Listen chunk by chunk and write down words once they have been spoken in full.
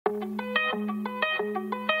You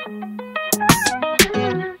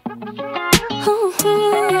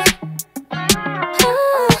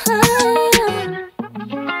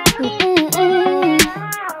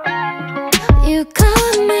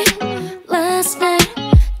called me last night,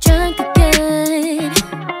 drunk again,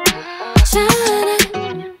 trying to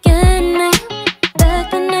get me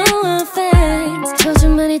back, but no offense. Told you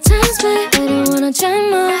many times, babe, I don't wanna try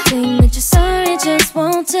more. Think that you're sorry, just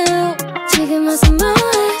won't do. 지금 와서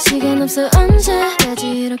뭐해? 시간 없어 언제까지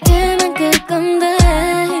이렇게만 끌 건데?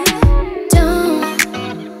 Don't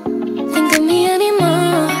think of me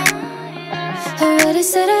anymore. Already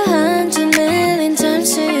said 100,000,000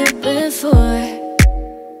 times to you before.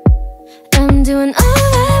 I'm doing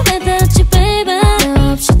alright without you, baby.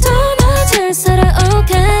 너 없이 더 잘 살아,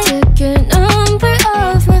 okay? Took your number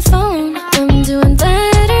off my phone. I'm doing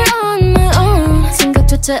better on my own.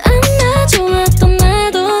 생각조차 안 나 좋았던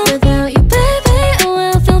나도. Without you, baby, oh,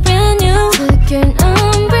 I feel brand new. Took your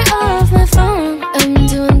number off my phone. I'm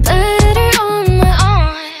doing better on my own.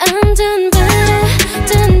 I'm doing better,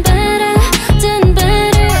 doing better, doing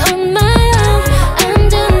better on my own. I'm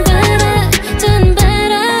doing better, doing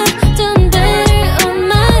better, doing better on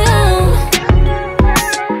my own.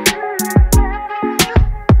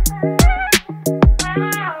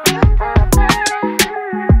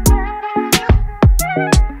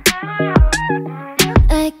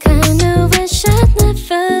 I kinda wish I'd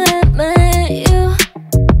never had met you.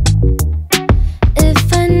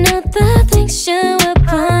 If I know the things you would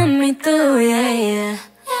put me through, yeah, yeah.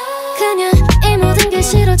 그냥 이 모든 게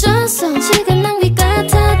싫어졌어. 시간 낭비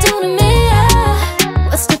같아, 도는 미야.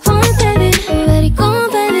 What's the point, baby? Let it go,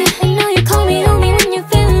 baby. I know you call me only when you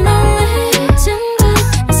feel lonely. 이젠가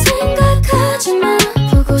나 생각하지 마.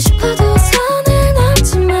 보고 싶어도 손을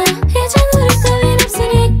넘지 마. 이젠 우리 따윈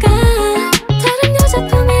없으니까. 다른 여자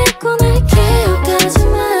품에 있고 날 기억하지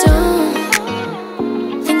마.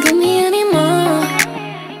 Don't think of me anymore.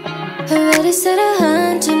 Already said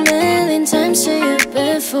 100,000,000 times to you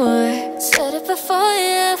before. Said it before,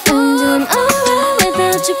 yeah. I'm doing alright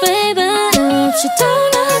without you, baby. 너 없이 더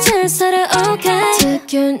잘 살아, okay?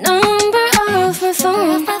 Took your number off my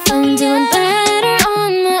phone. I'm doing better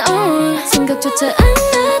on my own. 생각조차 안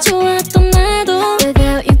나 좋았던 나도.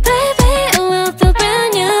 Without you, baby, oh, I feel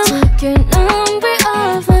brand new. Took your number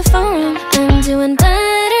off my phone. I'm doing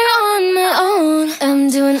better on my own. I'm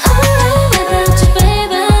doing alright without you,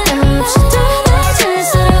 baby. 너 없이 더 잘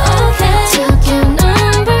살아, okay? Took your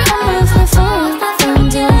number off my phone. I'm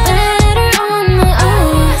doing better on my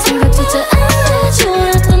own. 생각조차 안 나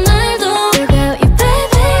좋았던 날도. Without you,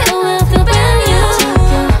 baby, oh, I feel brand new. Took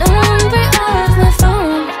your number off my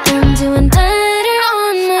phone. I'm doing better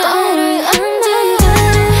on my own. I'm doing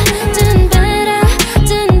better, doing better,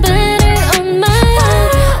 doing better on my own.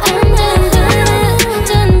 I'm doing better,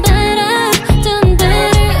 doing better, doing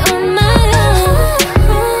better on my own.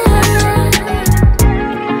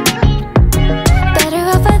 Better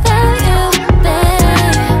off without you, babe.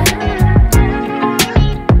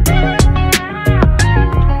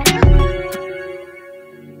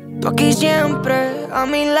 Tú aquí siempre a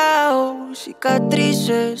mi lado,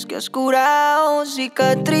 cicatrices que has curado,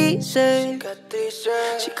 cicatrices,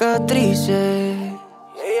 cicatrices.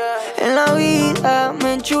 En la vida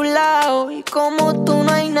me he enchulado y como tú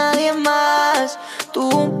no hay nadie más. Tú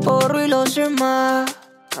un porro y los demás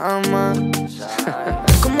jamás.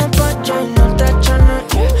 Como Pacha y no te echan,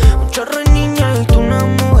 yeah. Un chorro de niña y tú una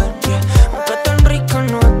mujer, yeah. Aunque tan rica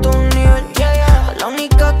no a tu nivel, yeah. A la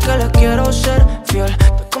única que le quiero ser fiel.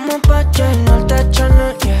 Tú como Pacha y no te echan,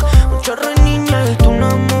 yeah. Un chorro de niña y tú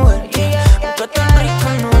una mujer, yeah. Aunque tan rica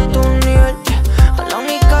no a tu nivel, yeah. A la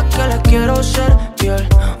única que le quiero ser fiel.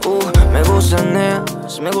 Me gustan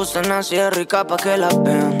ellas, me gustan así de rica pa' que la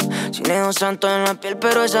vean. Sin dedos santos en la piel,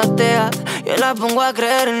 pero esa tea yo la pongo a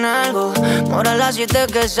creer en algo. Mora a las 7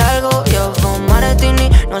 que salgo. Yo con Maretini,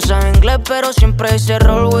 no sabe inglés, pero siempre dice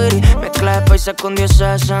roll with it. Mezcla de paisa con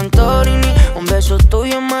diosa de Santorini. Un beso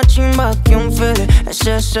tuyo es más chimba que un feeling.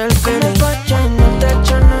 Ese es el feeling. Como Pacha y no te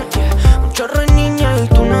echan, yeah. Un chorro de niña y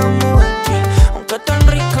tú una mujer, yeah. Aunque tan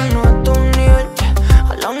rica no a tu nivel, yeah.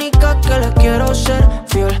 A la única que le quiero ser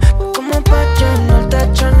fiel. Como Pacha y no te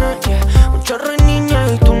echan, yeah. Un chorro de niña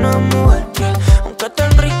y tú una mujer, yeah. Aunque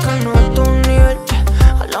tan rica no a tu nivel, yeah.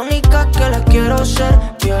 A la única que le quiero ser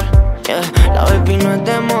fiel, yeah. La baby no es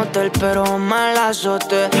de motel, pero me la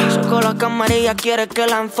azote. Sacó la cámara y ella quiere que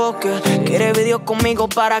la enfoque. Quiere video conmigo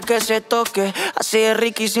para que se toque. Así de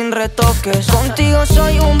Ricky sin retoques. Contigo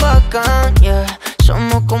soy un bacán, yeah.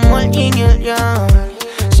 Somos como el yin y el yang.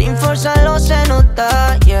 Sin forzarlo se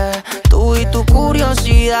nota, yeah. Tú y tu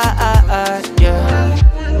curiosidad, yeah.